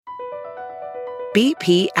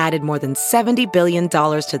BP added more than $70 billion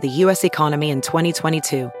to the U.S. economy in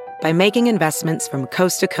 2022 by making investments from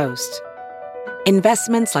coast to coast.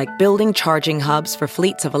 Investments like building charging hubs for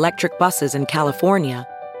fleets of electric buses in California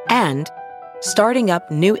and starting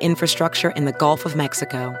up new infrastructure in the Gulf of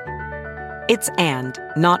Mexico. It's and,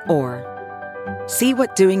 not or. See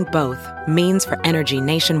what doing both means for energy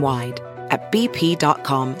nationwide at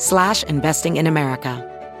bp.com/investing in America.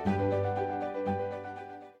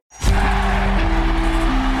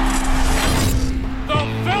 The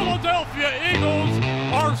Philadelphia Eagles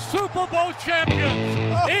are Super Bowl champions.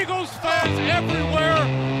 Eagles fans everywhere,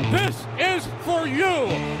 this is for you.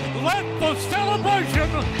 Let the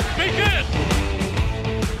celebration begin.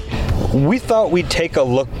 We thought we'd take a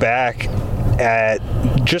look back at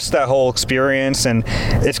just that whole experience, and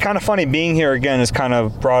it's kind of funny being here again has kind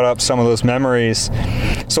of brought up some of those memories.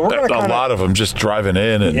 So we're going to a lot of them just driving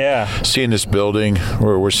in and seeing this building.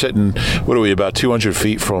 We're sitting, what are we, about 200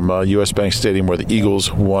 feet from U.S. Bank Stadium where the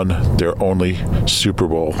Eagles won their only Super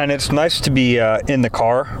Bowl. And it's nice to be in the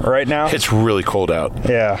car right now. It's really cold out.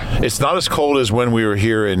 Yeah. It's not as cold as when we were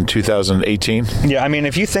here in 2018. Yeah, I mean,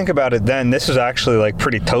 if you think about it then, this is actually like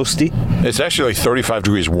pretty toasty. It's actually like 35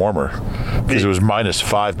 degrees warmer because it was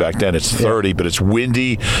 -5 back then. It's 30, but it's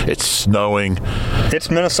windy. It's snowing. It's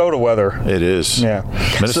Minnesota weather. It is. Yeah.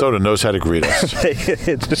 Minnesota knows how to greet us. They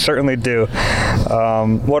certainly do.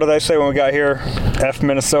 What did I say when we got here? F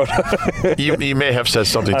Minnesota. you may have said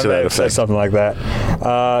something to that effect. Said something like that.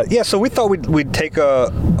 So we thought we'd take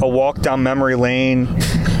a walk down memory lane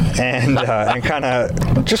and kind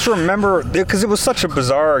of just remember, because it was such a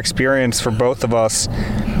bizarre experience for both of us.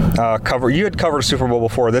 You had covered a Super Bowl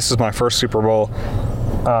before. This is my first Super Bowl.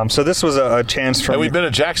 So this was a chance for me. And we've been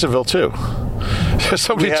to Jacksonville too.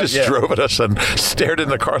 Somebody drove at us and stared in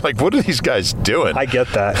the car like, what are these guys doing? I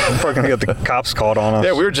get that. We're probably going to get the cops called on us.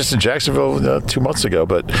 Yeah, we were just in Jacksonville 2 months ago.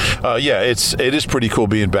 But, it is pretty cool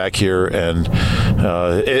being back here. And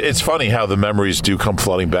it's funny how the memories do come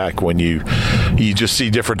flooding back when you just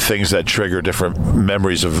see different things that trigger different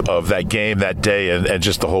memories of that game, that day, and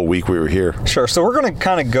just the whole week we were here. Sure. So we're going to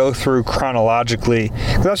kind of go through chronologically.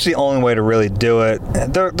 That's the only way to really do it.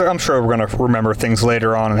 I'm sure we're going to remember things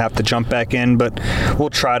later on and have to jump back in, but we'll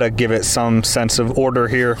try to give it some sense of order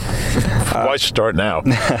here. Why start now?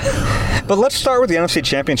 But let's start with the NFC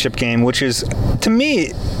Championship game, which is, to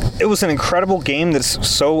me, it was an incredible game that's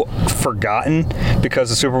so forgotten because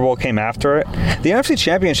the Super Bowl came after it. The NFC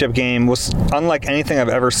Championship game was unlike anything I've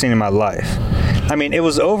ever seen in my life. I mean, it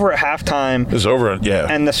was over at halftime. It was over, yeah.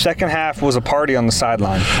 And the second half was a party on the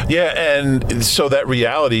sideline. Yeah, and so that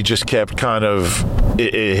reality just kept kind of,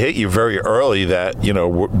 it hit you very early that,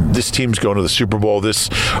 this team's going to the Super Bowl. This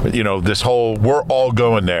whole, we're all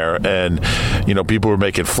going there. And, people were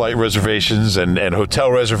making flight reservations and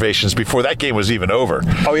hotel reservations before that game was even over.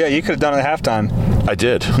 Oh, yeah, you could have done it at halftime. I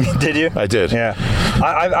did. Did you? I did. Yeah.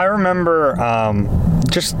 I remember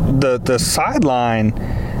just the sideline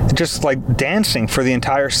just like dancing for the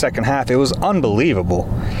entire second half. It was unbelievable.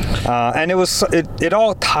 And it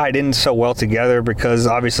all tied in so well together because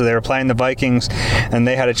obviously they were playing the Vikings and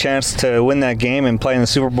they had a chance to win that game and play in the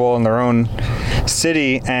Super Bowl in their own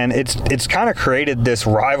city. And it's kind of created this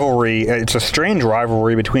rivalry. It's a strange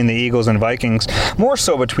rivalry between the Eagles and Vikings, more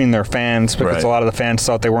so between their fans because a lot of the fans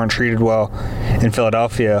thought they weren't treated well in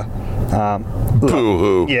Philadelphia.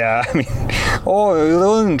 Boo-hoo. Yeah, I mean,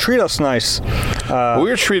 they didn't treat us nice. We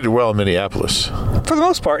were treated well in Minneapolis. For the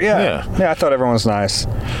most part, yeah. Yeah, I thought everyone was nice.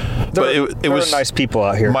 There were nice people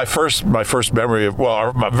out here. My first memory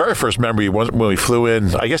my very first memory was when we flew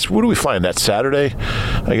in. I guess, what did we fly in that Saturday?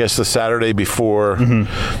 I guess the Saturday before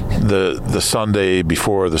the Sunday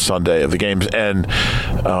before the Sunday of the games, and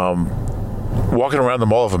walking around the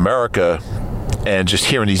Mall of America and just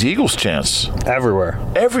hearing these Eagles chants everywhere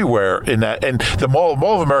in that. And the Mall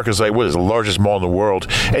of America is like, what is the largest mall in the world?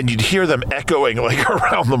 And you'd hear them echoing like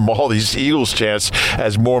around the mall, these Eagles chants,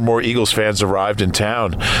 as more and more Eagles fans arrived in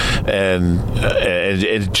town, and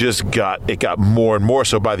it just got more and more.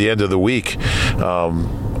 So by the end of the week,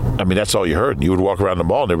 I mean, that's all you heard. You would walk around the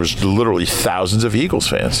mall, and there was literally thousands of Eagles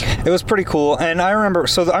fans. It was pretty cool. And I remember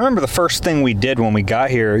the first thing we did when we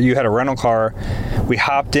got here, you had a rental car. We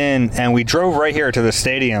hopped in, and we drove right here to the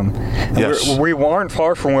stadium. And yes. We weren't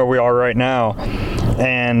far from where we are right now.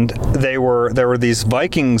 And there were these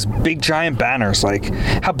Vikings big giant banners. Like,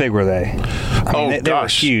 how big were they? They were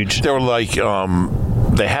huge. They were like,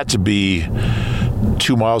 they had to be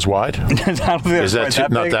 2 miles wide. Is that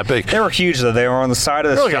not that big? They were huge though. They were on the side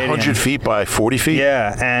of the stadium. Like 100 feet by 40 feet.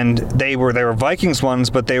 Yeah, and they were Vikings ones,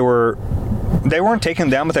 but they were they weren't taking them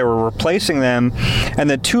down, but they were replacing them. And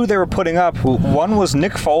the two they were putting up, one was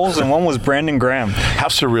Nick Foles and one was Brandon Graham. How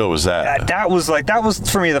surreal was that? That was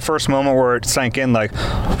for me the first moment where it sank in, like,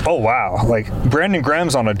 oh wow, like Brandon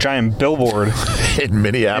Graham's on a giant billboard in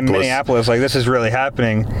Minneapolis. Like, this is really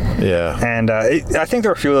happening. Yeah. And I think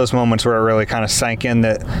there were a few of those moments where it really kind of sank in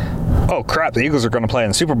that, oh crap, the Eagles are going to play in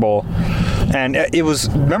the Super Bowl. And it was,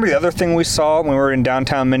 remember the other thing we saw when we were in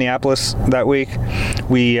downtown Minneapolis that week?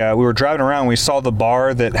 We were driving around, we saw the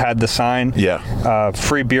bar that had the sign,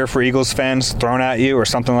 free beer for Eagles fans thrown at you or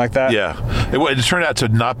something like that. Yeah. It turned out to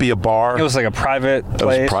not be a bar. It was like a private place. It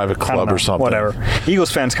was a private club or something. Whatever.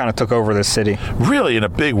 Eagles fans kind of took over this city. Really, in a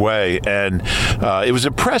big way. And it was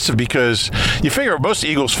impressive because you figure most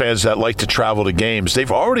Eagles fans that like to travel to games,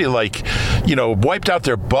 they've already wiped out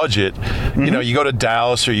their budget. Mm-hmm. You go to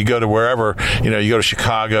Dallas or you go to wherever, you go to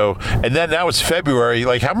Chicago, and then now it's February.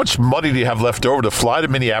 Like, how much money do you have left over to fly to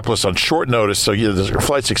Minneapolis on short notice? So the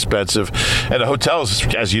flight's expensive, and the hotels,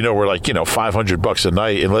 as you know, were like $500 a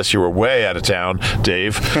night, unless you were way out of town,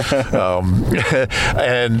 Dave.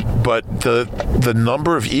 But the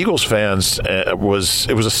number of Eagles fans was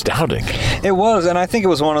astounding. It was, and I think it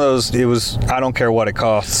was one of those. It was, I don't care what it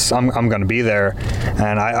costs. I'm going to be there,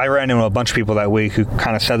 and I ran into a bunch of people that week who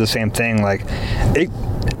kind of said the same thing. Like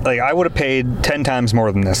I would have paid 10 times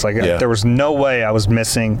more than this. There was no way I was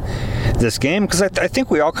missing this game, because I think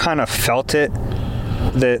we all kind of felt it,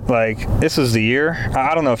 that this is the year.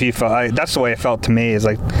 I don't know if you felt, that's the way it felt to me, is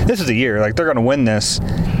like, this is the year, they're going to win this,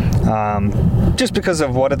 just because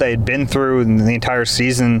of what they had been through in the entire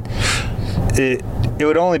season. It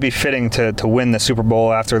would only be fitting to win the Super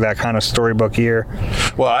Bowl after that kind of storybook year.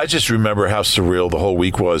 Well, I just remember how surreal the whole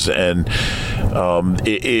week was, and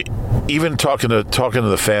even talking to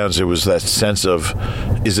the fans, it was that sense of,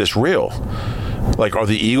 is this real? Like, are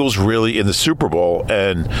the Eagles really in the Super Bowl?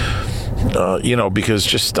 And because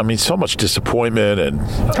so much disappointment. And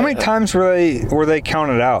how many times were they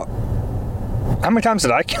counted out? How many times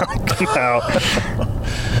did I count them out?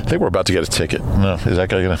 I think we're about to get a ticket. No, is that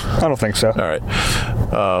guy gonna? I don't think so. All right.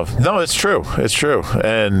 No, it's true. It's true.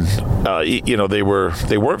 And they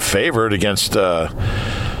weren't favored against. Were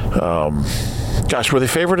they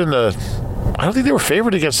favored in the? I don't think they were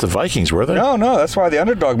favored against the Vikings, were they? No. That's why the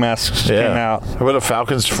underdog masks came out. But the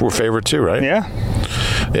Falcons were favored too, right? Yeah.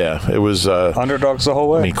 Yeah, it was underdogs the whole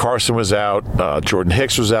way. I mean, Carson was out, Jordan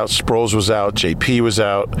Hicks was out, Sproles was out, JP was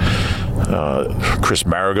out, Chris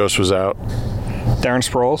Maragos was out. Darren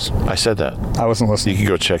Sproles? I said that. I wasn't listening. You can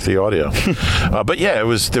go check the audio. But yeah,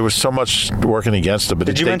 there was so much working against him. But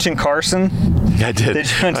did you mention Carson? I did. Did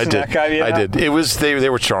you mention that guy yet? I did. It was they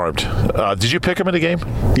were charmed. Did you pick him in the game?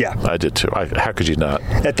 Yeah, I did too. How could you not?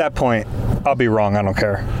 At that point, I'll be wrong. I don't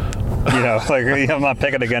care. I'm not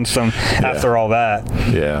picking against them after all that.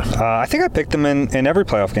 Yeah. I think I picked them in every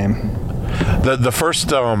playoff game. The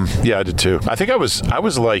first, I did too. I think I was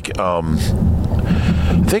like.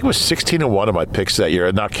 I think it was 16-1 of my picks that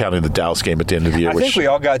year, not counting the Dallas game at the end of the year. I think we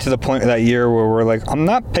all got to the point of that year where we're like, I'm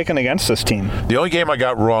not picking against this team. The only game I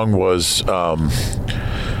got wrong was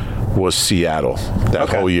Seattle that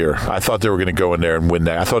whole year. I thought they were going to go in there and win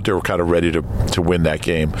that. I thought they were kind of ready to win that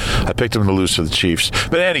game. I picked them to lose to the Chiefs.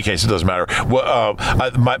 But in any case, it doesn't matter. Well,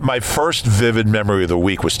 my first vivid memory of the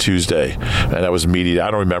week was Tuesday, and that was immediate. I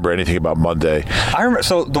don't remember anything about Monday. I remember.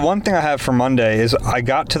 So the one thing I have for Monday is I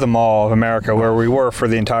got to the Mall of America where we were for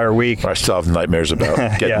the entire week. I still have nightmares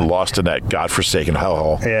about getting lost in that godforsaken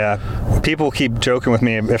hellhole. Yeah. People keep joking with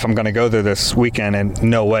me if I'm going to go there this weekend, and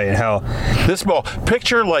no way in hell. This mall,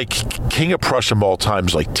 picture like King of Prussia Mall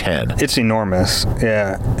times like 10. It's enormous,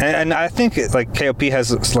 yeah. And I think KOP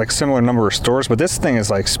has like similar number of stores, but this thing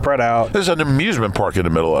is like spread out. There's an amusement park in the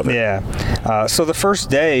middle of it. Yeah. So the first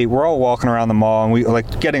day, we're all walking around the mall and we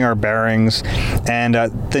getting our bearings. And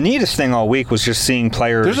the neatest thing all week was just seeing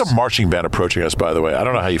players. There's a marching band approaching us, by the way. I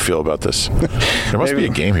don't know how you feel about this. There must be a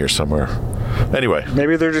game here somewhere. Anyway.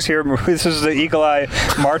 Maybe they're just here. This is the Eagle Eye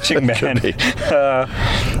marching band.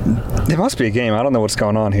 There must be a game. I don't know what's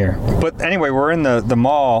going on here. But anyway, we're in the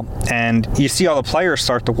mall, and you see all the players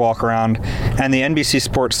start to walk around, and the NBC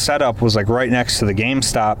Sports setup was like right next to the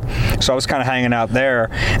GameStop. So I was kind of hanging out there,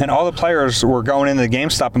 and all the players were going into the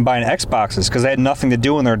GameStop and buying Xboxes because they had nothing to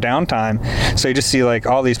do in their downtime. So you just see like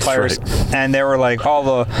all these players, and they were like all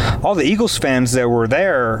the Eagles fans that were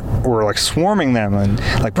there were like swarming them, and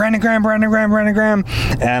like Brandon Graham.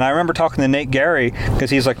 And I remember talking to Nate Gary because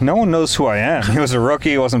he's like, no one knows who I am. He was a rookie,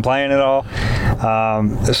 he wasn't playing at all.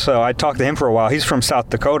 So I talked to him for a while. He's from South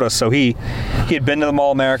Dakota, so he had been to the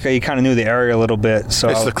Mall of America. He kind of knew the area a little bit. So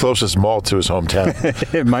it's the closest mall to his hometown.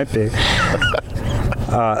 It might be.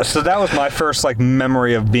 So that was my first like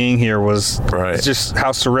memory of being here, was just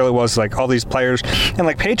how surreal it was, like all these players and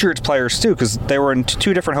like Patriots players too, because they were in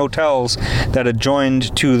two different hotels that had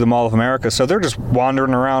joined to the Mall of America, so they're just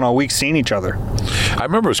wandering around all week seeing each other. I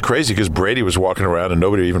remember it was crazy because Brady was walking around and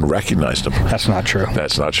nobody even recognized him. That's not true.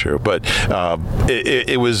 That's not true. But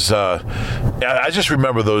it was. I just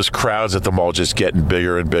remember those crowds at the mall just getting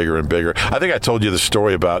bigger and bigger and bigger. I think I told you the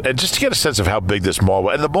story about, and just to get a sense of how big this mall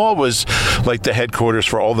was. And the mall was like the headquarters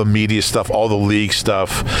for all the media stuff, all the league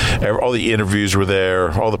stuff, all the interviews were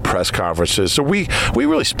there, all the press conferences. So we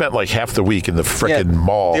really spent like half the week in the frickin'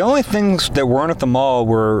 mall. The only things that weren't at the mall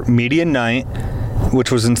were media night,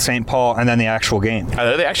 which was in St. Paul, and then the actual game.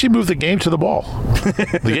 They actually moved the game to the mall.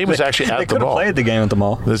 The game was actually at the mall. They could have played the game at the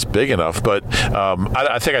mall. It's big enough, but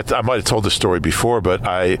I think I might have told this story before, but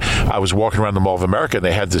I was walking around the Mall of America, and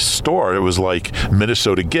they had this store. It was like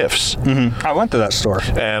Minnesota Gifts. Mm-hmm. I went to that store.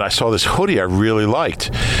 And I saw this hoodie I really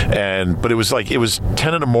liked, but it was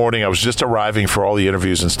 10 in the morning. I was just arriving for all the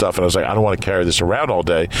interviews and stuff, and I was like, I don't want to carry this around all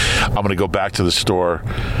day. I'm going to go back to the store,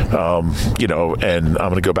 and I'm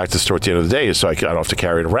going to go back to the store at the end of the day, so I don't have to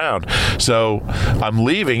carry it around. So I'm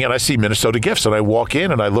leaving, and I see Minnesota Gifts, and I walk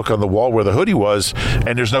in, and I look on the wall where the hoodie was,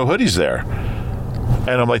 and there's no hoodies there.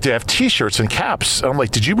 And I'm like, they have T-shirts and caps. And I'm like,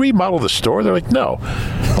 did you remodel the store? They're like, no.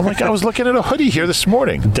 I'm like, I was looking at a hoodie here this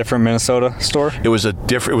morning. Different Minnesota store? It was a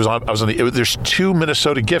different. There's two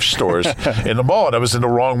Minnesota gift stores in the mall, and I was in the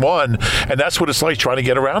wrong one. And that's what it's like trying to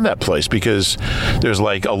get around that place, because there's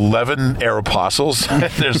like 11 Aeropostales,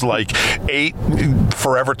 and there's like 8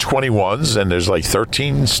 Forever 21s, and there's like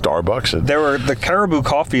 13 Starbucks. And the Caribou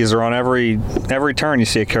coffees are on every turn. You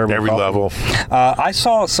see a Caribou every coffee. Level. I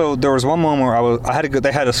saw. So there was one moment where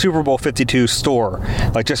they had a Super Bowl 52 store,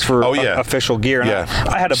 like just for official gear. And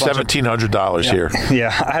I had a bunch $1,700 here. Yeah,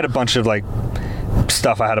 I had a bunch of like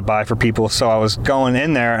stuff I had to buy for people, so I was going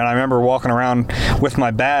in there, and I remember walking around with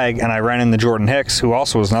my bag, and I ran into Jordan Hicks, who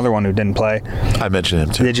also was another one who didn't play. I mentioned him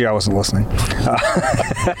too. Did you? I wasn't listening.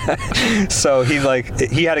 So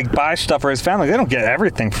he had to buy stuff for his family. They don't get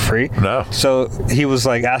everything for free. No. So he was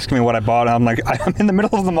like asking me what I bought, and I'm like, I'm in the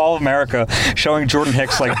middle of the Mall of America showing Jordan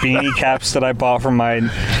Hicks like beanie caps that I bought for my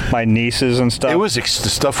nieces and stuff. The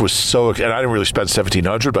stuff was so, and I didn't really spend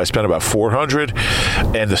 $1,700, but I spent about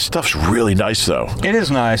 $400, and the stuff's really nice though. It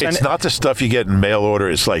is nice. It's not the stuff you get in mail order.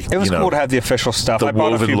 It's like, it was cool to have the official stuff. The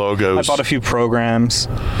woven logos. I bought a few programs,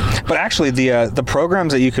 but actually the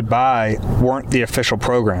programs that you could buy weren't the official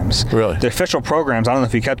programs. Really? The official programs, I don't know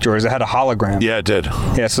if you kept yours, it had a hologram. Yeah, it did.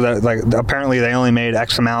 Yeah, so that apparently they only made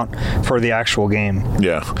X amount for the actual game.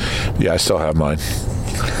 Yeah, I still have mine.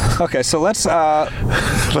 Okay, so let's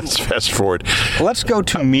fast forward. Let's go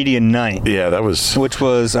to media night. Yeah, that was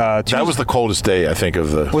that was the coldest day, I think,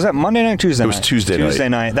 of the. Was that Monday night or Tuesday night? It was Tuesday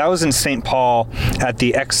night. That was in St. Paul at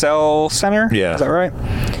the XL Center. Yeah, is that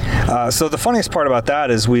right? So the funniest part about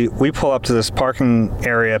that is we pull up to this parking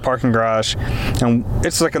garage, and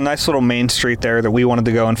it's like a nice little main street there that we wanted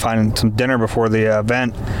to go and find some dinner before the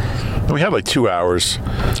event. We had like 2 hours,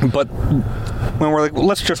 but when we're like,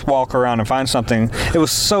 let's just walk around and find something, it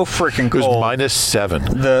was so freaking cold. It was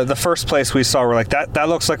 -7. The first place we saw, we're like, that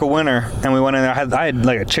looks like a winner, and we went in there. I had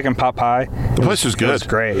like a chicken pot pie. The place was good. It was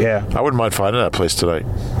great. Yeah, I wouldn't mind finding that place tonight.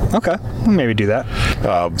 Okay, we'll maybe do that.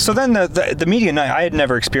 So then the media night, I had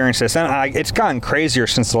never experienced this, and it's gotten crazier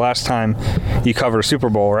since the last time you covered a Super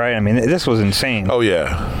Bowl, right? I mean, this was insane. Oh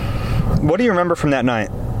yeah. What do you remember from that night?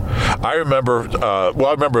 I remember, I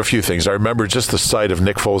remember a few things. I remember just the sight of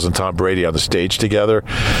Nick Foles and Tom Brady on the stage together.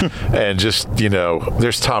 And just,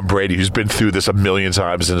 there's Tom Brady, who's been through this a million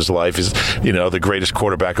times in his life. He's, the greatest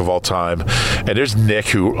quarterback of all time. And there's Nick,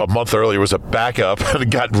 who a month earlier was a backup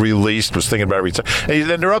and got released, was thinking about retirement. And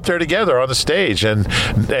then they're up there together on the stage. And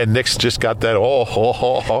Nick's just got that,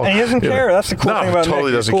 And he doesn't care. That's the cool thing about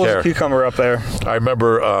totally Nick. Doesn't cool care. As a cucumber up there. I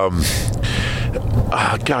remember...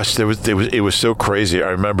 gosh, it was so crazy.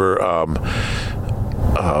 I remember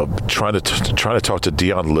trying to talk to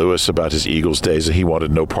Dion Lewis about his Eagles days, and he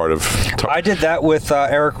wanted no part of. I did that with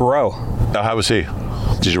Eric Rowe. How was he?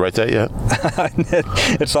 Did you write that yet?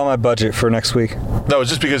 It's on my budget for next week. No,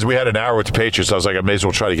 it's just because we had an hour with the Patriots. I was like, I may as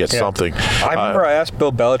well try to get something. I remember I asked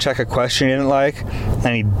Bill Belichick a question he didn't like,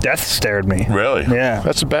 and he death stared me. Really? Yeah.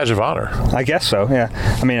 That's a badge of honor. I guess so, yeah.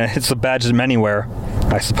 I mean, it's a badge of anywhere,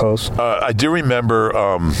 I suppose. I do remember...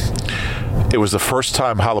 it was the first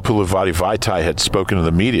time Halapoulivaati Vaitai had spoken to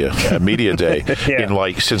the media at Media Day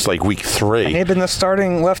since week 3. And he'd been the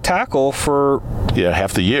starting left tackle for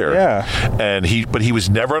half the year. Yeah. And he was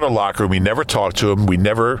never in a locker room. We never talked to him. We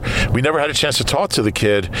never had a chance to talk to the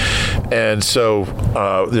kid. And so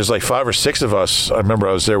there's like 5 or 6 of us. I remember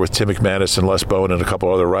I was there with Tim McManus and Les Bowen and a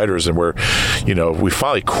couple other writers, and we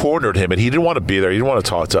finally cornered him, and he didn't want to be there. He didn't want to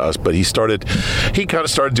talk to us, but he kind of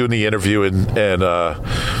started doing the interview, and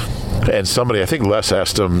somebody, I think Les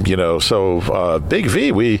asked him, so Big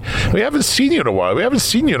V, we haven't seen you in a while. We haven't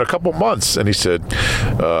seen you in a couple months. And he said,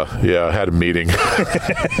 yeah, I had a meeting. They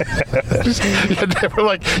were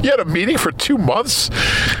like, you had a meeting for 2 months?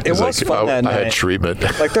 It was fun that night. I had treatment.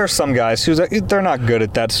 Like, there are some guys they're not good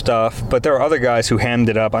at that stuff, but there are other guys who hammed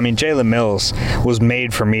it up. I mean, Jalen Mills was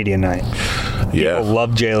made for media night. Yeah. People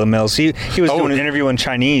love Jalen Mills. He was doing an interview in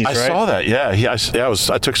Chinese, right? I saw that, yeah.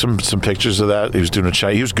 I took some pictures of that. He was doing a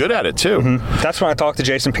Chinese. He was good at it, too. Mm-hmm. That's when I talked to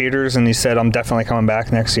Jason Peters, and he said, I'm definitely coming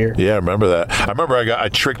back next year. Yeah, I remember that. I remember I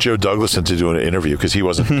tricked Joe Douglas into doing an interview because he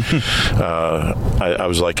wasn't. I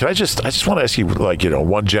was like, I just want to ask you,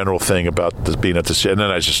 one general thing about this being at the city. And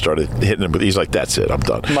then I just started hitting him, but he's like, that's it, I'm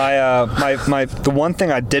done. The one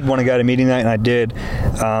thing I did want to get at a meeting night, and I did,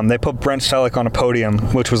 they put Brent Selleck on a podium,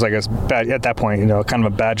 which was like at that point, kind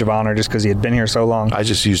of a badge of honor just because he had been here so long. I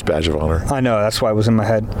just used badge of honor. I know, that's why it was in my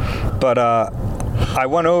head. But I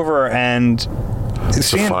went over, and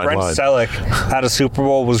seeing Brent Selleck at a Super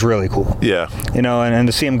Bowl was really cool. Yeah. And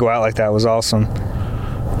to see him go out like that was awesome.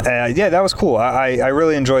 Yeah, that was cool. I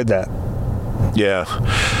really enjoyed that. Yeah.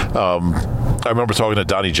 I remember talking to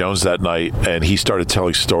Donnie Jones that night, and he started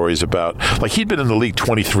telling stories about, he'd been in the league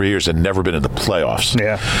 23 years and never been in the playoffs.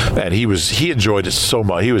 Yeah. And he enjoyed it so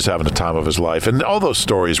much. He was having the time of his life. And all those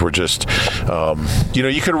stories were just,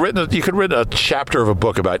 you could have written a chapter of a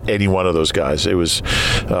book about any one of those guys. It was,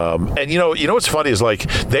 and what's funny is,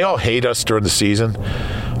 they all hate us during the season.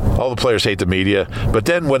 All the players hate the media, but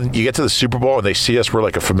then when you get to the Super Bowl and they see us, we're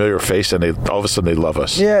like a familiar face, and all of a sudden they love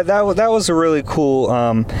us. Yeah, that was a really cool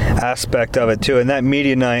aspect of it too. And that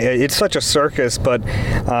media night, it's such a circus, but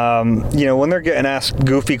when they're getting asked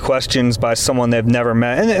goofy questions by someone they've never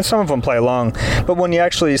met, and some of them play along, but when you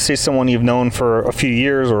actually see someone you've known for a few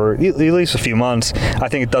years or at least a few months, I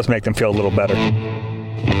think it does make them feel a little better.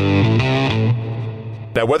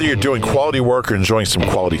 Now, whether you're doing quality work or enjoying some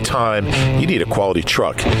quality time, you need a quality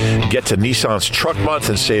truck. Get to Nissan's Truck Month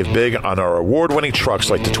and save big on our award-winning trucks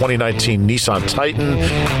like the 2019 Nissan Titan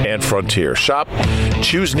and Frontier. Shop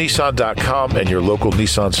ChooseNissan.com and your local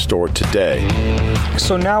Nissan store today.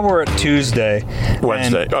 So now we're at Tuesday.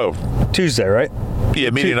 Wednesday. Tuesday, right? Yeah,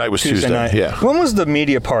 media night was Tuesday. Night. Yeah. When was the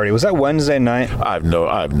media party? Was that Wednesday night? I have no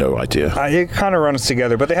idea. It kind of runs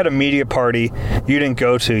together, but they had a media party you didn't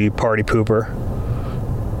go to, you party pooper.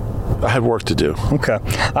 I had work to do. Okay.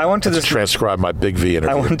 I went to transcribe my Big V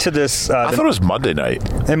interview. I went to this. I thought it was Monday night.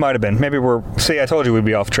 It might have been. Maybe I told you we'd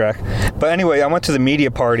be off track. But anyway, I went to the media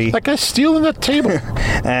party. That guy's stealing that table.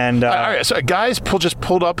 And all right, so a guy's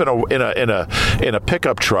pulled up in a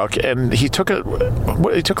pickup truck, and he took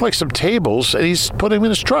some tables, and he's putting them in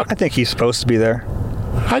his truck. I think he's supposed to be there.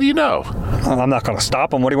 How do you know? I'm not going to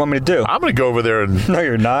stop him. What do you want me to do? I'm going to go over there and... No,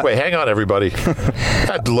 you're not. Wait, hang on, everybody.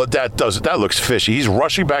 That looks fishy. He's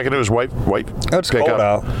rushing back into his white It's pickup. cold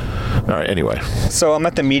out. All right, anyway. So I'm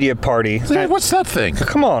at the media party. Hey, what's that thing?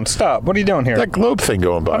 Come on, stop. What are you doing here? That globe thing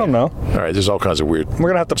going by. I don't know. All right, there's all kinds of weird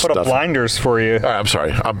We're going to have to put up blinders for you. All right, I'm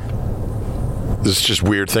sorry. There's just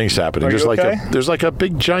weird things happening. There's okay? There's a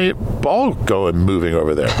big giant ball moving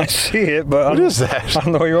over there. I see it, but what is that? I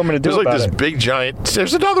don't know what you want me to do about it. There's this big giant.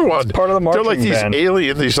 There's another one. It's part of the marching band.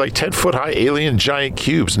 They're these 10-foot high alien giant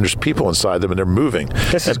cubes, and there's people inside them, and they're moving.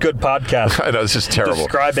 This is good podcast. I know, this is terrible.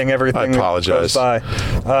 Describing everything. I apologize. That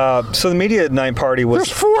goes by. So the media night party was.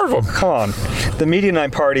 There's 4 of them. Come on. The media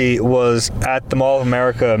night party was at the Mall of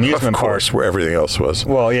America amusement park. Of course, where everything else was.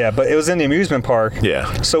 Well, yeah, but it was in the amusement park.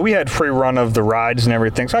 Yeah. So we had free run of the rides and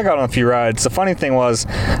everything. So I got on a few rides. The funny thing was,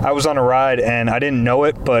 I was on a ride and I didn't know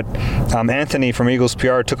it, but Anthony from Eagles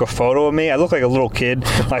PR took a photo of me. I looked like a little kid.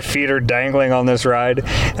 My feet are dangling on this ride,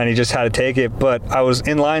 and he just had to take it. But I was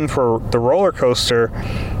in line for the roller coaster,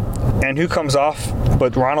 and who comes off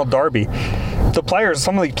but Ronald Darby?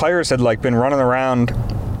 Some of the players had been running around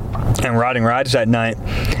and riding rides that night,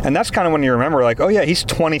 and that's kind of when you remember, oh yeah, he's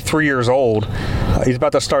 23 years old. He's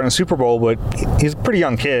about to start in the Super Bowl, but he's a pretty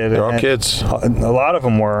young kid. They're all kids. A lot of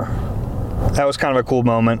them were. That was kind of a cool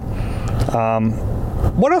moment.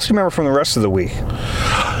 What else do you remember from the rest of the week?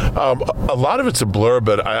 A lot of it's a blur,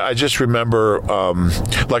 but I just remember,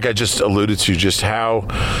 like I just alluded to, just how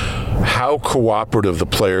cooperative the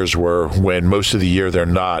players were when most of the year they're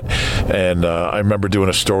not. And I remember doing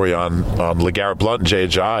a story on LeGarrette Blount and Jay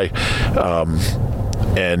Ajayi.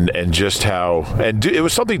 and just how, and it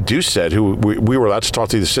was something Deuce said, who we were allowed to talk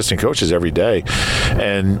to the assistant coaches every day,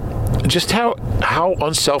 and just how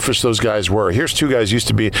unselfish those guys were. Here's two guys used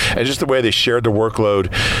to be, and just the way they shared the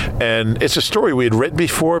workload. And it's a story we had written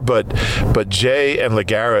before, but Jay and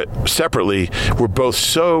LeGarrette separately were both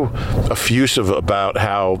so effusive about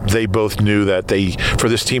how they both knew that for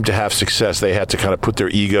this team to have success, they had to kind of put their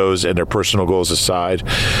egos and their personal goals aside,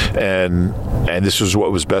 and this was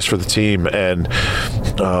what was best for the team. And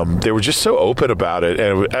they were just so open about it.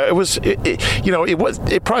 And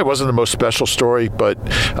it probably wasn't the most special story, but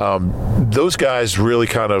those guys really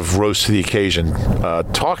kind of rose to the occasion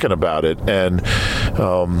talking about it. And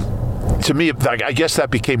to me, I guess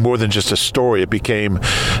that became more than just a story. It became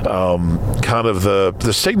kind of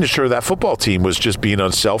the signature of that football team, was just being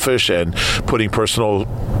unselfish and putting personal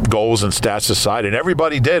goals and stats aside, and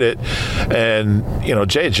everybody did it. And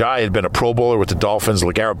Jay Ajayi had been a Pro Bowler with the Dolphins.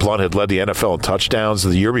 LeGarrette Blount had led the NFL in touchdowns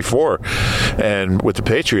the year before, and with the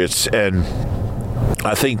Patriots. And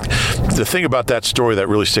I think the thing about that story that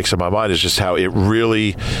really sticks in my mind is just how it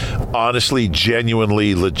really, honestly,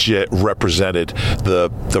 genuinely, legit represented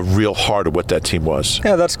the real heart of what that team was.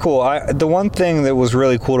 Yeah, that's cool. The one thing that was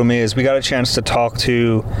really cool to me is we got a chance to talk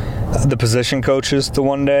to the position coaches the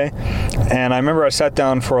one day, and I remember I sat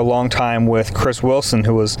down for a long time with Chris Wilson,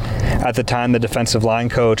 who was at the time the defensive line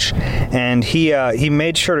coach, and he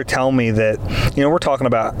made sure to tell me that, we're talking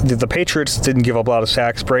about the Patriots didn't give up a lot of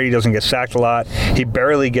sacks. Brady doesn't get sacked a lot. He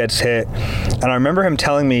barely gets hit. And I remember him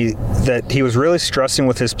telling me that he was really stressing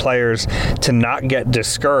with his players to not get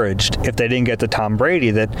discouraged if they didn't get to Tom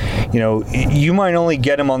Brady, that, you might only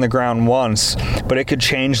get him on the ground once, but it could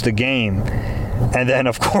change the game. And then,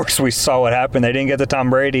 of course, we saw what happened. They didn't get to Tom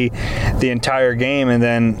Brady the entire game, and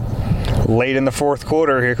then late in the fourth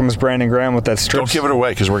quarter, here comes Brandon Graham with that strip. Don't give it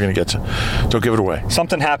away, because we're going to get to. Don't give it away.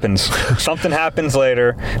 Something happens. Something happens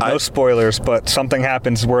later. No spoilers, but something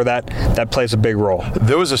happens where that plays a big role.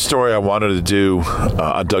 There was a story I wanted to do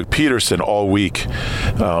on Doug Peterson all week.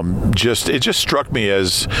 It just struck me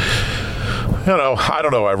as, I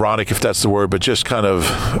don't know, ironic if that's the word, but just kind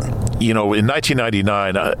of. In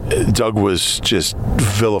 1999, Doug was just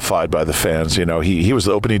vilified by the fans. He was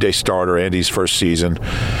the opening day starter, Andy's first season.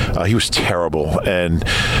 He was terrible. And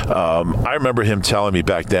I remember him telling me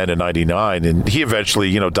back then in 99, and he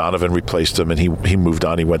eventually, Donovan replaced him, and he moved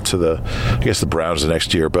on. He went to the Browns the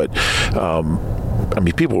next year. But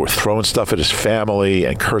people were throwing stuff at his family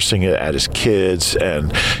and cursing at his kids,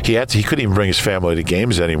 and he couldn't even bring his family to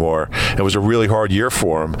games anymore. It was a really hard year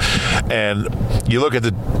for him. And you look at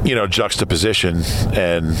the juxtaposition,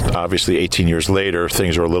 and obviously 18 years later,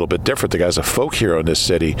 things are a little bit different. The guy's a folk hero in this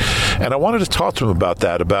city, and I wanted to talk to him about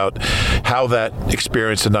that, about how that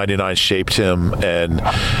experience in '99 shaped him, and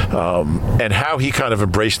how he kind of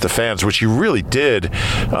embraced the fans, which he really did,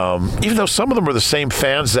 even though some of them were the same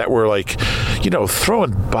fans that were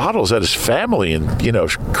throwing bottles at his family and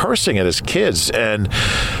cursing at his kids. And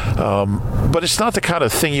but it's not the kind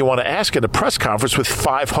of thing you want to ask in a press conference with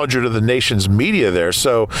 500 of the nation's media there.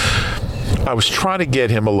 So I was trying to get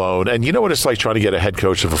him alone, and you know what it's like trying to get a head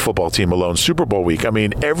coach of a football team alone Super Bowl week.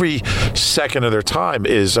 Every second of their time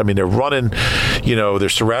is, they're running, they're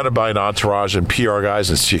surrounded by an entourage and PR guys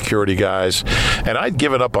and security guys, and I'd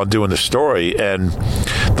given up on doing the story, and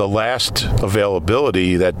the last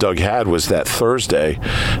availability that Doug had was that Thursday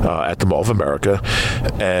at the Mall of America,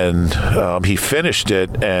 and he finished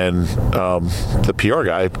it, and the PR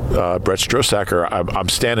guy, Brett Strosacker, I'm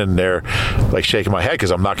standing there shaking my head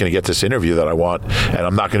because I'm not going to get this interview that I want, and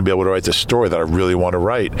I'm not going to be able to write this story that I really want to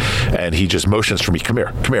write. And he just motions for me, come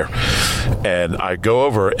here. And I go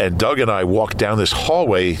over, and Doug and I walk down this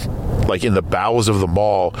hallway in the bowels of the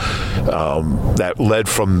mall that led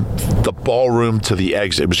from the ballroom to the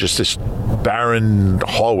exit. It was just this barren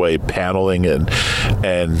hallway, paneling, and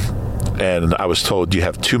I was told, you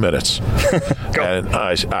have 2 minutes. And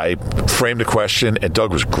I framed a question, and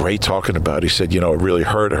Doug was great talking about it. He said, it really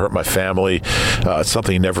hurt. It hurt my family. It's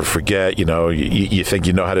something you never forget. You think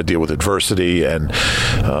you know how to deal with adversity. And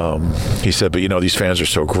he said, but, these fans are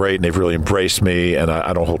so great, and they've really embraced me, and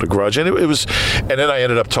I don't hold a grudge. And it was, and then I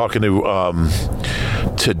ended up talking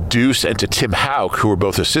to Deuce and to Tim Houck, who were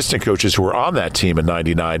both assistant coaches who were on that team in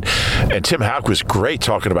 '99. And Tim Houck was great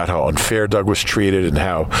talking about how unfair Doug was treated, and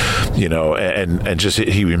how, and just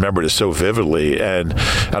he remembered it so vividly. And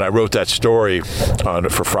I wrote that story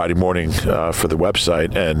for Friday morning for the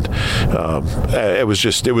website, and I was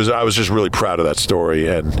just really proud of that story.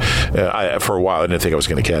 And for a while, I didn't think I was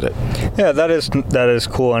going to get it. Yeah, that is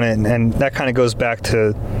cool, and that kind of goes back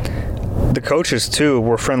to the coaches too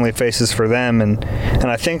were friendly faces for them, and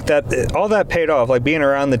I think that all that paid off. Like being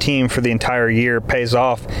around the team for the entire year pays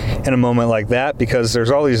off in a moment like that, because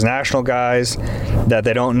there's all these national guys that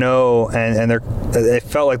they don't know, and they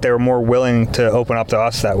felt like they were more willing to open up to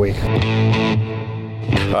us that week.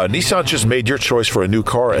 Nissan just made your choice for a new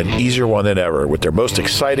car an easier one than ever with their most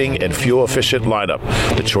exciting and fuel-efficient lineup.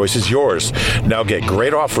 The choice is yours. Now get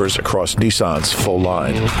great offers across Nissan's full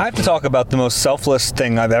line. I have to talk about the most selfless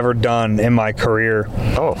thing I've ever done in my career.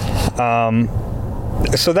 Oh.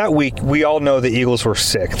 So that week, we all know the Eagles were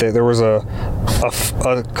sick. There was a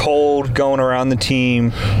cold going around the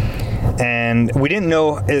team, and we didn't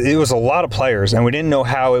know, it was a lot of players, and we didn't know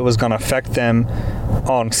how it was going to affect them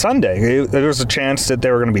on Sunday. There was a chance that they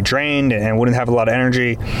were going to be drained and wouldn't have a lot of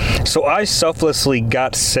energy. So I selflessly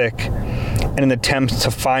got sick in an attempt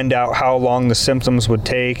to find out how long the symptoms would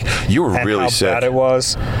take. You were really sick. How bad it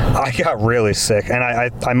was. I got really sick, and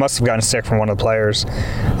I must have gotten sick from one of the players.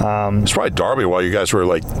 It's probably Darby while you guys were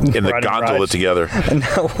like in the gondola together,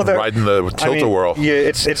 riding the tilt-a-whirl. Yeah,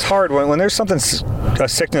 it's hard when there's a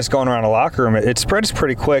sickness going around a locker room. It spreads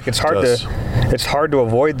pretty quick. It's hard to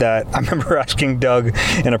avoid that. I remember asking Doug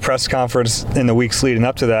in a press conference in the weeks leading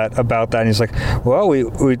up to that about that, and he's like, "Well,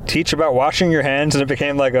 we teach about washing your hands," and it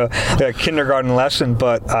became like a kindergarten lesson.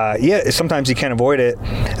 But sometimes you can't avoid it.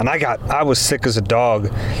 And I was sick as a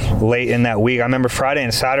dog late in that week. I remember Friday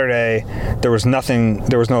and Saturday there was no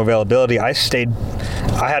availability. I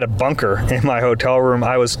had a bunker in my hotel room.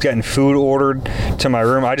 I was getting food ordered to my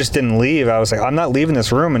room. I just didn't leave. I was like, I'm not leaving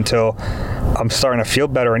this room until I'm starting to feel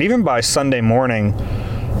better. And even by Sunday morning,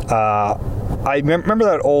 I remember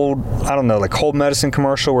that old, like cold medicine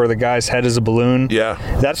commercial where the guy's head is a balloon. Yeah.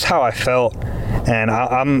 That's how I felt. And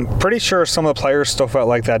I'm pretty sure some of the players still felt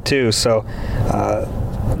like that too. So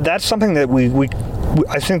that's something that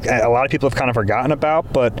I think a lot of people have kind of forgotten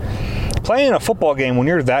about. But playing a football game when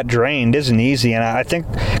you're that drained isn't easy. And I think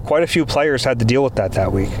quite a fefew players had to deal with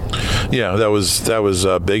that week. Yeah, that was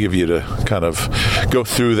big of you to kind of go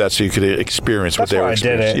through that so you could experience what they were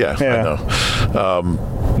experiencing. I did it. Yeah. I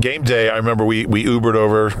know. Game day, I remember we Ubered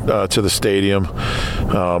over to the stadium.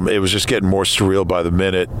 It was just getting more surreal by the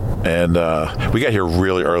minute, and we got here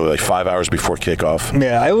really early, like 5 hours before kickoff.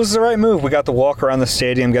 Yeah, it was the right move. We got to walk around the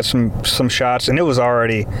stadium, get some shots, and it was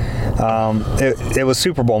already it was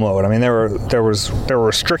Super Bowl mode. I mean, there were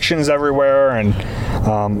restrictions everywhere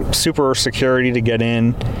and super security to get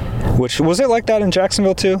in. Which was it like that in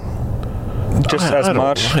Jacksonville too? Just as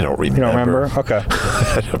much? I don't remember. You don't remember? Okay.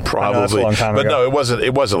 Probably. That's a long time ago. No,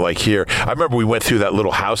 it wasn't like here. I remember we went through that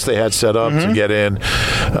little house they had set up to get in.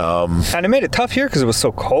 And it made it tough here because it was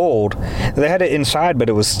so cold. They had it inside, but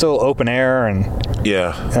it was still open air. And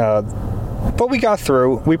yeah. But we got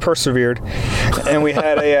through. We persevered. And we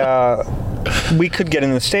had we could get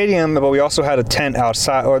in the stadium, but we also had a tent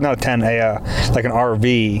outside, or not a tent, like an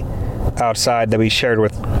RV outside that we shared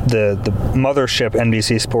with the mothership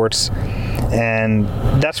NBC Sports, and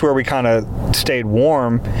that's where we kind of stayed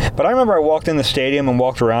warm. But I remember I walked in the stadium and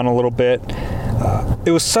walked around a little bit.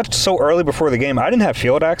 It was so early before the game. I didn't have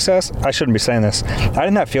field access. I shouldn't be saying this. I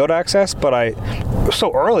didn't have field access, but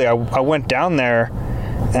so early I went down there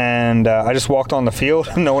and I just walked on the field.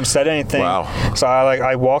 No one said anything. Wow. So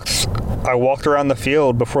I walked around the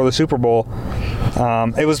field before the Super Bowl.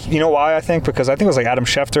 It was, you know why, I think? Because I think it was like Adam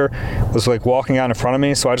Schefter was like walking out in front of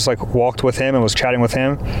me, so I just like walked with him and was chatting with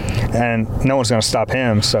him, and no one's going to stop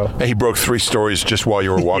him. So and he broke 3 stories just while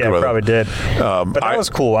you were walking with him. Probably did. But that was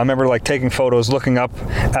cool. I remember like taking photos, looking up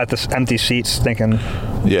at the empty seats, thinking,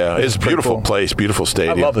 yeah, it's a beautiful place, beautiful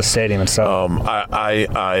stadium. I love the stadium itself.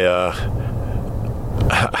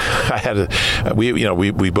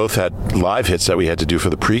 We both had live hits that we had to do for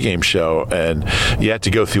the pregame show, and you had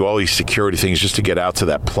to go through all these security things just to get out to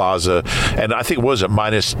that plaza. And I think it was at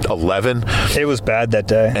minus 11. It was bad that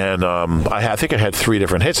day. And I think I had 3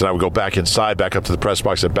 different hits, and I would go back inside, back up to the press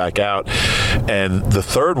box, and back out. And the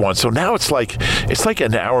third one, so now it's like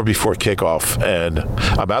an hour before kickoff, and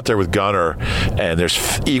I'm out there with Gunner, and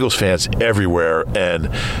there's Eagles fans everywhere, and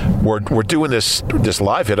we're doing this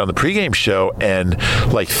live hit on the pregame show, and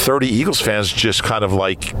like 30 Eagles fans just kind of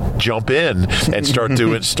like jump in and start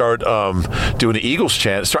doing the Eagles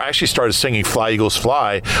chant. Actually started singing "Fly Eagles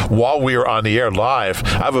Fly" while we were on the air live.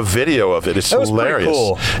 I have a video of it. It's hilarious.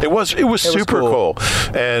 Cool. It was super cool.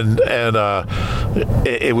 And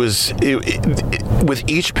it was with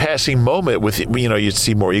each passing moment, with you'd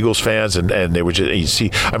see more Eagles fans, and they would just, you'd see.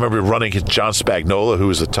 I remember running into John Spagnuolo, who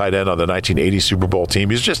was the tight end on the 1980 Super Bowl team.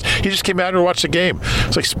 He just came out to watch the game.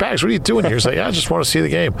 It's like, Spags, what are you doing here? He's like, I just want to see the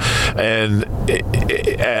game. And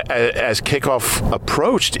as kickoff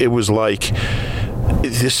approached, it was like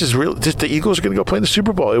this is real. The Eagles are going to go play in the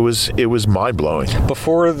Super Bowl. It was mind blowing.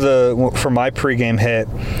 For my pregame hit,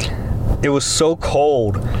 it was so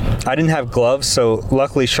cold. I didn't have gloves, so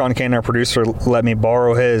luckily Sean Kane, our producer, let me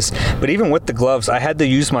borrow his. But even with the gloves, I had to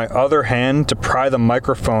use my other hand to pry the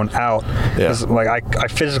microphone out. Because I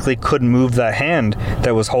physically couldn't move that hand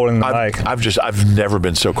that was holding the mic. I've never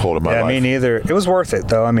been so cold in my life. Yeah, me neither. It was worth it,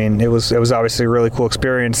 though. I mean, it was obviously a really cool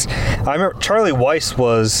experience. I remember Charlie Weiss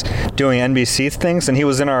was doing NBC things, and he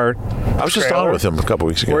was in our I was just on with him a couple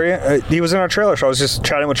weeks ago. He was in our trailer, so I was just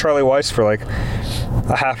chatting with Charlie Weiss for like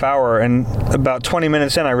a half hour, and about 20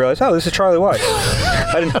 minutes in, I realized, oh, this is Charlie Weiss.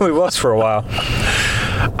 I didn't know who he was for a while.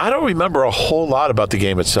 I don't remember a whole lot about the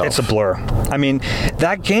game itself. It's a blur. I mean,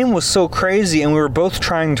 that game was so crazy, and we were both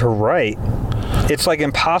trying to write. It's like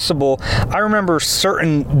impossible. I remember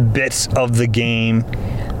certain bits of the game.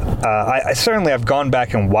 I certainly have gone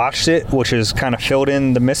back and watched it, which has kind of filled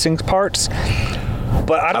in the missing parts.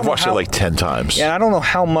 But I've watched it like 10 times. Yeah, I don't know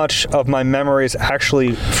how much of my memory is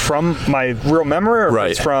actually from my real memory or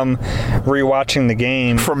if it's from rewatching the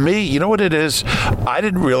game. For me, you know what it is? I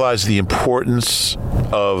didn't realize the importance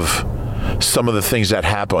of some of the things that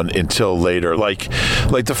happened until later. Like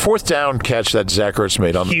the fourth down catch that Zach Ertz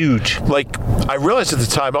made on huge. Like, I realized at the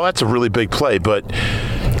time, oh, that's a really big play, but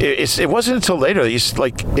it wasn't until later. If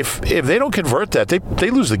they don't convert that, they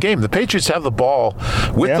lose the game. The Patriots have the ball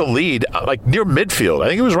with the lead, like near midfield. I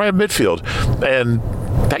think it was right at midfield, and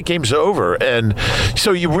that game's over. And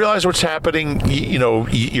so you realize what's happening.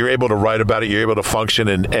 You're able to write about it. You're able to function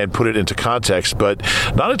and put it into context. But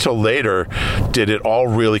not until later did it all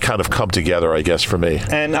really kind of come together, I guess, for me.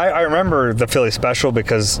 And I remember the Philly special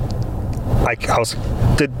because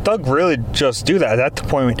did Doug really just do that? At that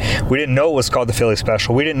point, we didn't know it was called the Philly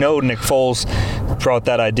special. We didn't know Nick Foles brought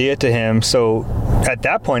that idea to him. So at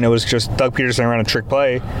that point, it was just Doug Peterson ran a trick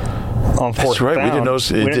play on fourth down. That's right. We didn't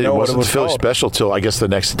know it wasn't the Philly special till, I guess, the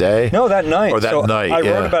next day. No, that night. Or that night, I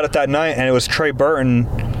wrote about it that night, and it was Trey Burton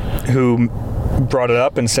who brought it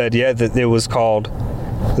up and said, that it was called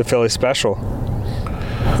the Philly special.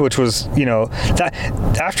 Which was, that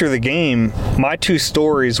after the game, my two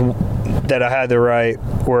stories that I had to write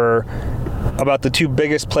were about the two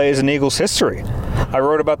biggest plays in Eagles history. I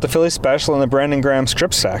wrote about the Philly special and the Brandon Graham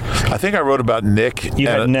strip sack. I think I wrote about Nick. You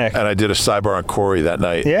had Nick. And I did a sidebar on Corey that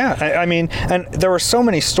night. Yeah, I mean, and there were so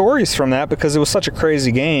many stories from that because it was such a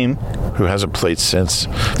crazy game. Who hasn't played since?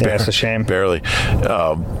 Yeah, it's a shame. Barely.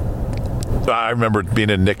 I remember being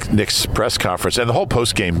in Nick's press conference, and the whole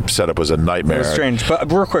post-game setup was a nightmare. It was strange.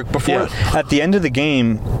 But real quick, before at the end of the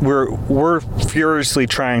game, we're furiously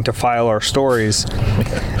trying to file our stories.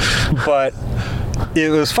 But it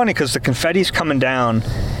was funny because the confetti's coming down,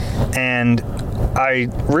 and I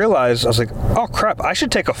realized, I was like, oh crap, I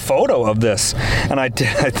should take a photo of this. And I did.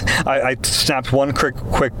 I snapped one quick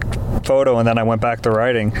photo, and then I went back to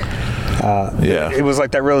writing. It was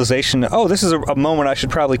like that realization, this is a moment I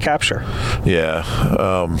should probably capture. Yeah.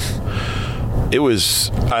 It was,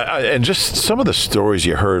 and just some of the stories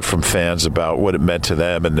you heard from fans about what it meant to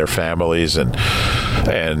them and their families, and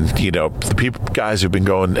the guys who've been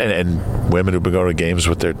going and women who've been going to games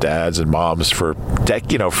with their dads and moms for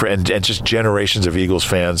and just generations of Eagles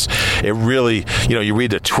fans. It really, you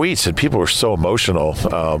read the tweets and people were so emotional.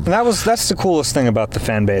 And that's the coolest thing about the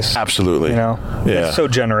fan base. Absolutely. It's so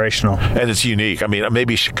generational and it's unique. I mean,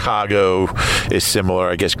 maybe Chicago is similar.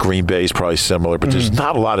 I guess Green Bay is probably similar, but there's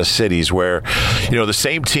not a lot of cities where the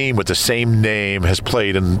same team with the same name has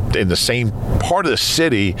played in the same part of the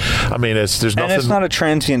city. I mean, there's nothing. And it's not a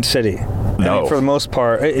transient city. No. I mean, for the most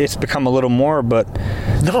part, it's become a little more, but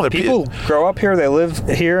people grow up here, they live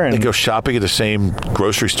here, and they go shopping at the same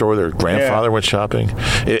grocery store their grandfather went shopping.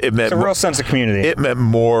 It's a real sense of community. It meant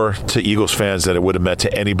more to Eagles fans than it would have meant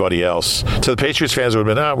to anybody else. To the Patriots fans, it would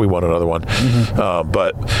have been, we want another one.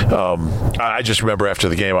 But I just remember after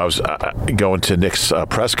the game, I was going to Nick's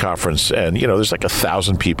press conference, and there's like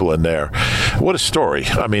 1,000 people in there. What a story!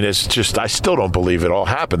 I mean, it's just, I still don't believe it all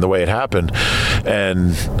happened the way it happened,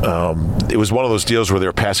 and it was one of those deals where they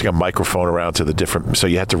were passing a microphone around to the different, so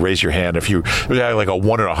you had to raise your hand if you had like a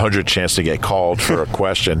 1 in 100 chance to get called for a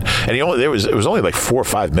question. And it was only like 4 or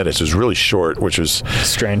 5 minutes. It was really short, which was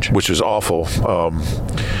strange, which was awful.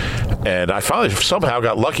 And I finally somehow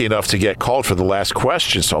got lucky enough to get called for the last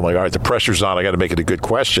question. So I'm like, all right, the pressure's on. I got to make it a good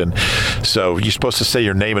question. So you're supposed to say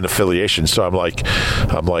your name and affiliation. So I'm like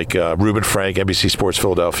Reuben Frank, NBC Sports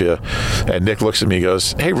Philadelphia. And Nick looks at me and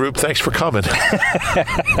goes, hey, Rube, thanks for coming.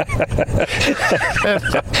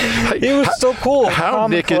 He was so cool. How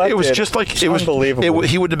Nick, it was just like, it was unbelievable.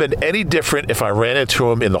 He wouldn't have been any different if I ran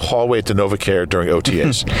into him in the hallway at the NovaCare during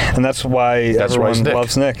OTAs. And that's why everyone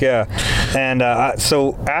loves Nick, yeah. And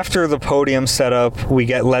so after the podium setup, we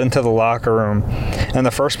get led into the locker room, and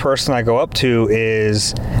the first person I go up to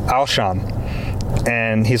is Alshon.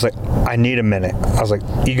 And he's like, I need a minute. I was like,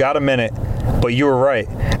 you got a minute, but you were right.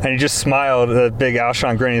 And he just smiled, a big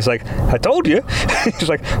Alshon grin. He's like, I told you. He's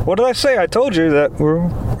like, what did I say? I told you that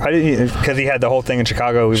I didn't, because he had the whole thing in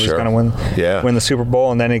Chicago. He was going to win the Super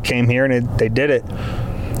Bowl, and then it came here, and they did it.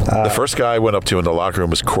 The first guy I went up to in the locker room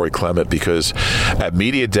was Corey Clement, because at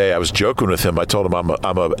media day I was joking with him. I told him I'm a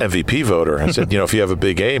MVP voter. I said, if you have a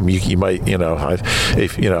big game, you might,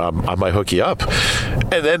 I might hook you up.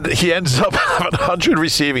 And then he ends up having 100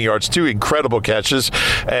 receiving yards, 2 incredible catches,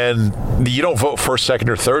 and you don't vote first, second,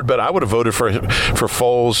 or third. But I would have voted for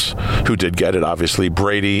Foles, who did get it, obviously,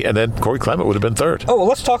 Brady, and then Corey Clement would have been third. Oh, well,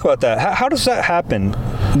 let's talk about that. How does that happen?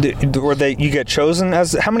 You get chosen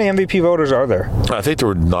as, how many MVP voters are there? I think there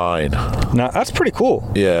were 9. Now, that's pretty cool.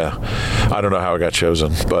 Yeah. I don't know how I got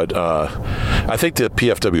chosen, but I think the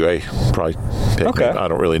PFWA probably picked me. I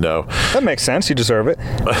don't really know. That makes sense. You deserve it.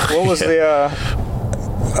 What was the...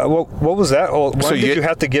 what was that? When did you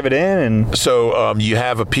have to give it in? And so you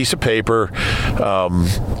have a piece of paper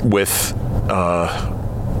with...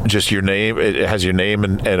 just your name. It has your name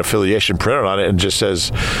and affiliation printed on it, and just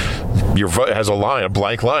says your vote. Has a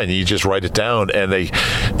blank line. And you just write it down, and they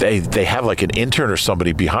have like an intern or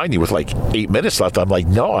somebody behind you with like 8 minutes left. I'm like,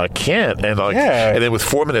 no, I can't. And and then with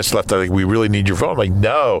 4 minutes left, they're like, we really need your vote. I'm like,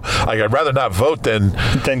 no, I'd rather not vote than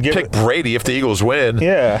pick Brady if the Eagles win.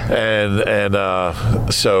 Yeah, and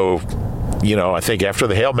so. I think after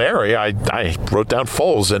the Hail Mary, I wrote down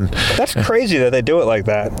Foles, and that's crazy that they do it like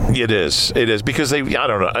that. It is because I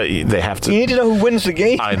don't know, they have to. You need to know who wins the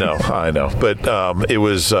game. I know, but it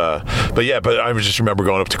was, but I just remember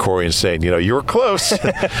going up to Corey and saying, you were close,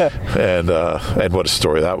 and what a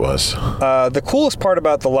story that was. The coolest part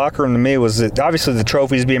about the locker room to me was that obviously the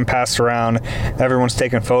trophy's being passed around, everyone's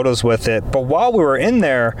taking photos with it. But while we were in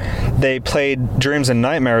there, they played Dreams and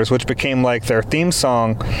Nightmares, which became like their theme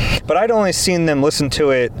song. But I'd only seen them listen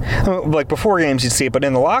to it, like before games you'd see it, but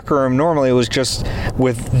in the locker room normally it was just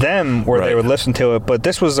with them where they would listen to it. But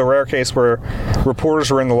this was the rare case where reporters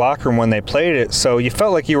were in the locker room when they played it, so you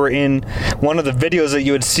felt like you were in one of the videos that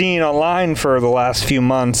you had seen online for the last few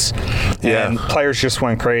months. And players just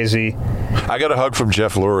went crazy. I got a hug from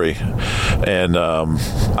Jeff Lurie, and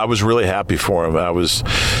I was really happy for him. I was,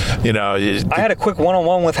 I had a quick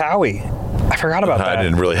one-on-one with Howie. I forgot about that. I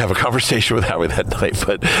didn't really have a conversation with Howie that night,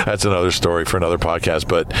 but that's another story for another podcast.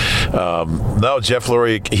 But no, Jeff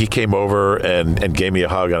Lurie, he came over and gave me a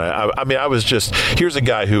hug, and I was just, here's a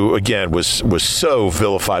guy who again was so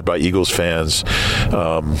vilified by Eagles fans.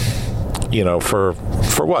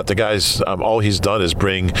 For what? The guy's, all he's done is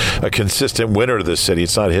bring a consistent winner to this city.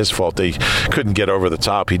 It's not his fault they couldn't get over the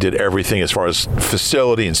top. He did everything as far as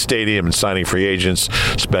facility and stadium and signing free agents,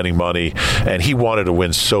 spending money, and he wanted to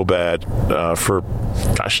win so bad for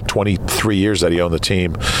 23 years that he owned the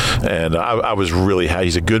team. And I was really happy.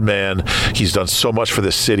 He's a good man. He's done so much for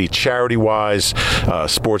this city, charity-wise,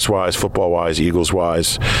 sports-wise, football-wise,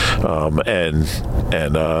 Eagles-wise,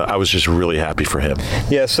 and I was just really happy for him.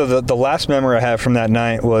 Yeah, so the last memory I have from that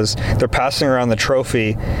night was they're passing around the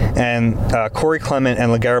trophy, and Corey Clement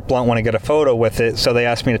and LeGarrette Blount want to get a photo with it, so they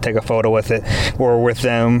asked me to take a photo with it or with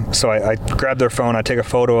them. So I grab their phone, I take a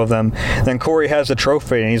photo of them. Then Corey has the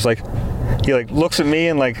trophy, and he looks at me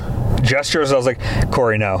and gestures. I was like,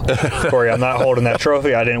 Corey, no. Corey, I'm not holding that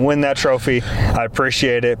trophy. I didn't win that trophy. I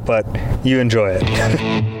appreciate it, but you enjoy it.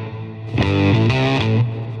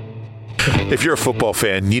 If you're a football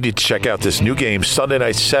fan, you need to check out this new game, Sunday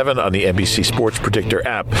Night 7 on the NBC Sports Predictor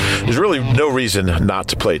app. There's really no reason not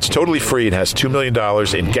to play. It's totally free. It has $2 million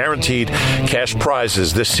in guaranteed cash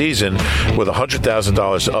prizes this season with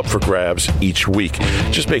 $100,000 up for grabs each week.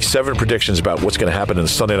 Just make 7 predictions about what's going to happen in the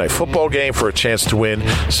Sunday Night Football game for a chance to win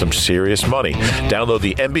some serious money. Download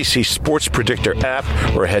the NBC Sports Predictor app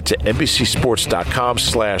or head to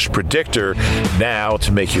NBCSports.com/predictor now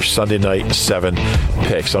to make your Sunday Night 7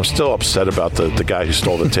 picks. I'm still upset about the guy who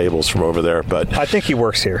stole the tables from over there, but I think he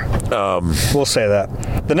works here. We'll say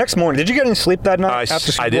that. The next morning, did you get any sleep that night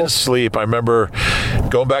after school? I didn't sleep. I remember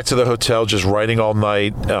going back to the hotel, just writing all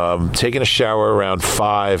night, taking a shower around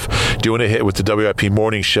 5, doing a hit with the WIP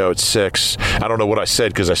morning show at 6. I don't know what I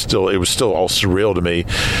said because it was still all surreal to me.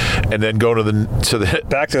 And then going to the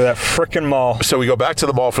back to that frickin' mall. So we go back to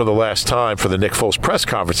the mall for the last time for the Nick Foles press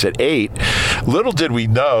conference at 8. Little did we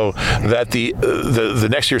know that the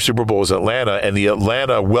next year's Super Bowl was Atlanta, and the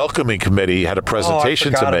Atlanta welcoming committee had a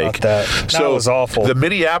presentation to make. About that. That was awful. The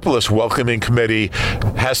Minneapolis welcoming committee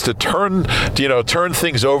has to turn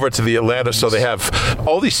things over to the Atlanta, so they have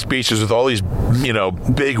all these speeches with all these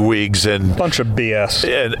big wigs and bunch of BS.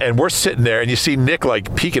 And we're sitting there, and you see Nick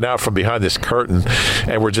like peeking out from behind this curtain,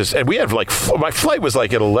 and we had like my flight was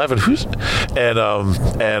like at 11. And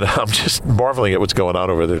I'm just marveling at what's going on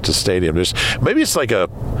over there at the stadium. Maybe it's like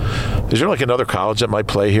is there like another college that might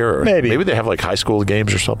play here? Or maybe they have like high school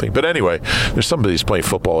games or something. But anyway, there's somebody's playing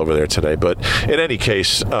football over there today. But in any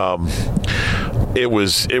case, we're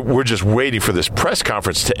just waiting for this press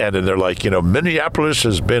conference to end, and they're like, Minneapolis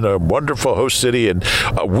has been a wonderful host city, and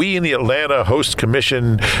we in the Atlanta Host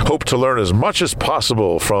Commission hope to learn as much as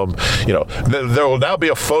possible from, there will now be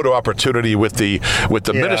a photo opportunity with the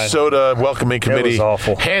Minnesota welcoming committee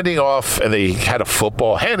handing off, and they had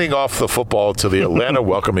handing off the football to the Atlanta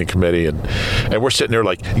welcoming committee, and we're sitting there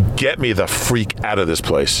like, get me the freak out of this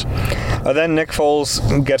place. Then Nick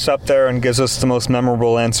Foles gets up there and gives us the most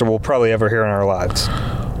memorable answer we'll probably ever hear in our lives.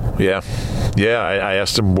 Yeah. I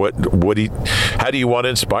asked him how do you want to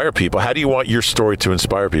inspire people? How do you want your story to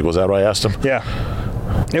inspire people? Is that what I asked him? Yeah.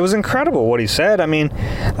 It was incredible what he said. I mean,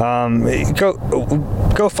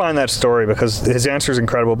 go find that story because his answer is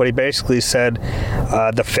incredible. But he basically said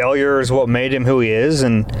the failure is what made him who he is.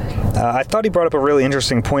 And I thought he brought up a really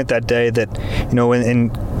interesting point that day that,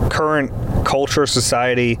 in current culture,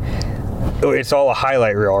 society, it's all a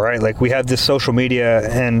highlight reel, right? Like we have this social media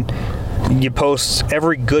and you post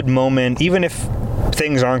every good moment, even if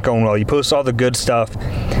things aren't going well. You post all the good stuff,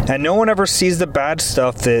 and no one ever sees the bad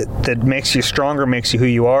stuff that makes you stronger, makes you who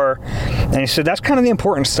you are. And he said that's kind of the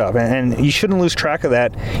important stuff, and you shouldn't lose track of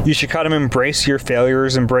that. You should kind of embrace your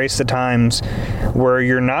failures, embrace the times where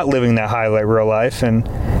you're not living that highlight real life, and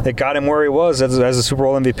it got him where he was as a Super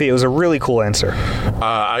Bowl MVP. It was a really cool answer.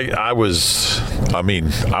 I was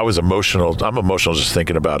emotional. I'm emotional just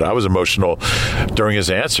thinking about it. I was emotional during his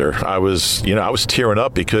answer. I was tearing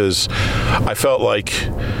up because I felt like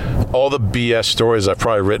all the BS stories I've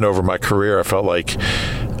probably written over my career, I felt like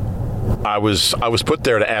I was put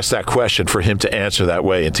there to ask that question for him to answer that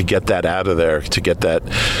way and to get that out of there, to get that,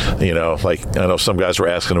 like I know some guys were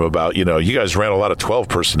asking him about, you guys ran a lot of 12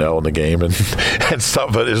 personnel in the game and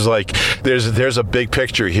stuff, but it's like there's a big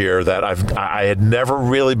picture here that I had never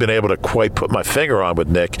really been able to quite put my finger on with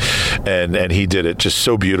Nick, and he did it just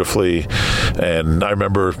so beautifully. And I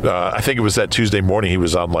remember, I think it was that Tuesday morning he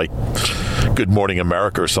was on like Good Morning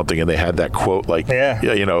America or something, and they had that quote like, that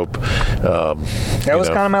was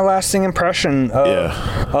kind of my lasting impression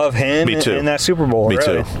of him in that Super Bowl. Me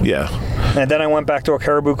too, yeah. And then I went back to a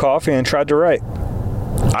Caribou Coffee and tried to write.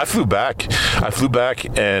 I flew back,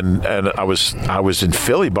 and I was in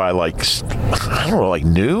Philly by like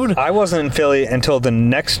noon. I wasn't in Philly until the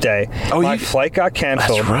next day. My flight got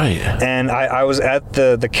canceled. That's right. And I was at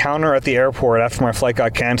the counter at the airport after my flight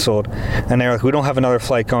got canceled, and they were like, "We don't have another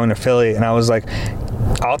flight going to Philly." And I was like,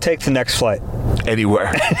 "I'll take the next flight."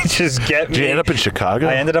 Anywhere. Just get me. Did you end up in Chicago?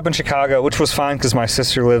 I ended up in Chicago, which was fine because my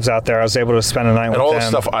sister lives out there. I was able to spend a night with them. And all the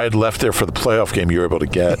stuff I had left there for the playoff game you were able to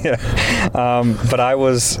get. Yeah. But I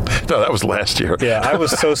was... No, that was last year. Yeah, I was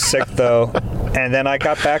so sick, though. And then I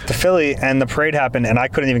got back to Philly, and the parade happened, and I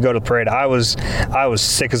couldn't even go to the parade. I was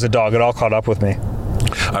sick as a dog. It all caught up with me.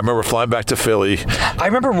 I remember flying back to Philly. I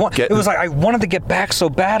remember it was like I wanted to get back so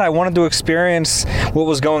bad. I wanted to experience what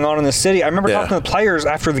was going on in the city. I remember talking to the players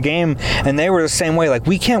after the game, and they were the same way. Like,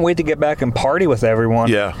 we can't wait to get back and party with everyone.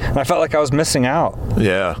 Yeah. And I felt like I was missing out.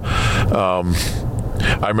 Yeah.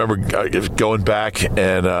 I remember going back,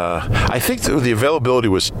 and I think the availability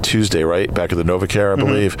was Tuesday, right? Back at the NovaCare, I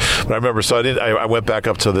believe. But I remember, so I went back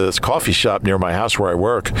up to this coffee shop near my house where I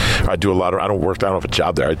work. I don't have a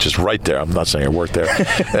job there. I just right there. I'm not saying I work there.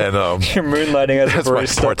 And you're moonlighting as a barista.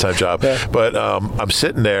 That's my part-time job. Yeah. But I'm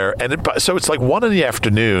sitting there, and so it's like 1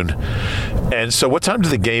 PM. And so what time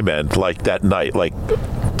did the game end? Like that night, like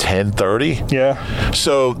 10:30? Yeah.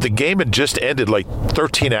 So the game had just ended like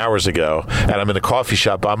 13 hours ago, and I'm in a coffee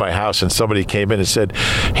shop by my house, and somebody came in and said,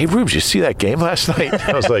 "Hey, Rubes, you see that game last night?"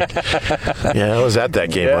 I was like, "Yeah, I was at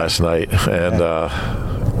that game last night," and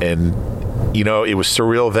it was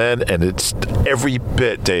surreal then, and it's every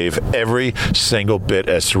bit, Dave, every single bit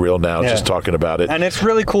as surreal now, just talking about it. And it's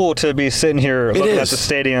really cool to be sitting here looking at the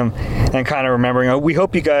stadium and kind of remembering. We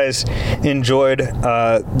hope you guys enjoyed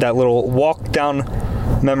that little walk down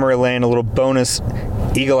memory lane, a little bonus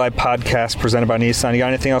Eagle Eye podcast presented by Nissan. You got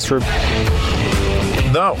anything else, Rube?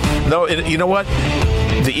 No. You know what?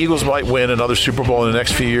 The Eagles might win another Super Bowl in the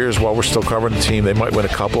next few years while we're still covering the team. They might win a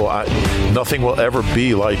couple. Nothing will ever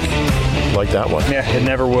be like that one. Yeah, it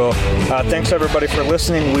never will. Thanks, everybody, for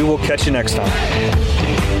listening. We will catch you next time.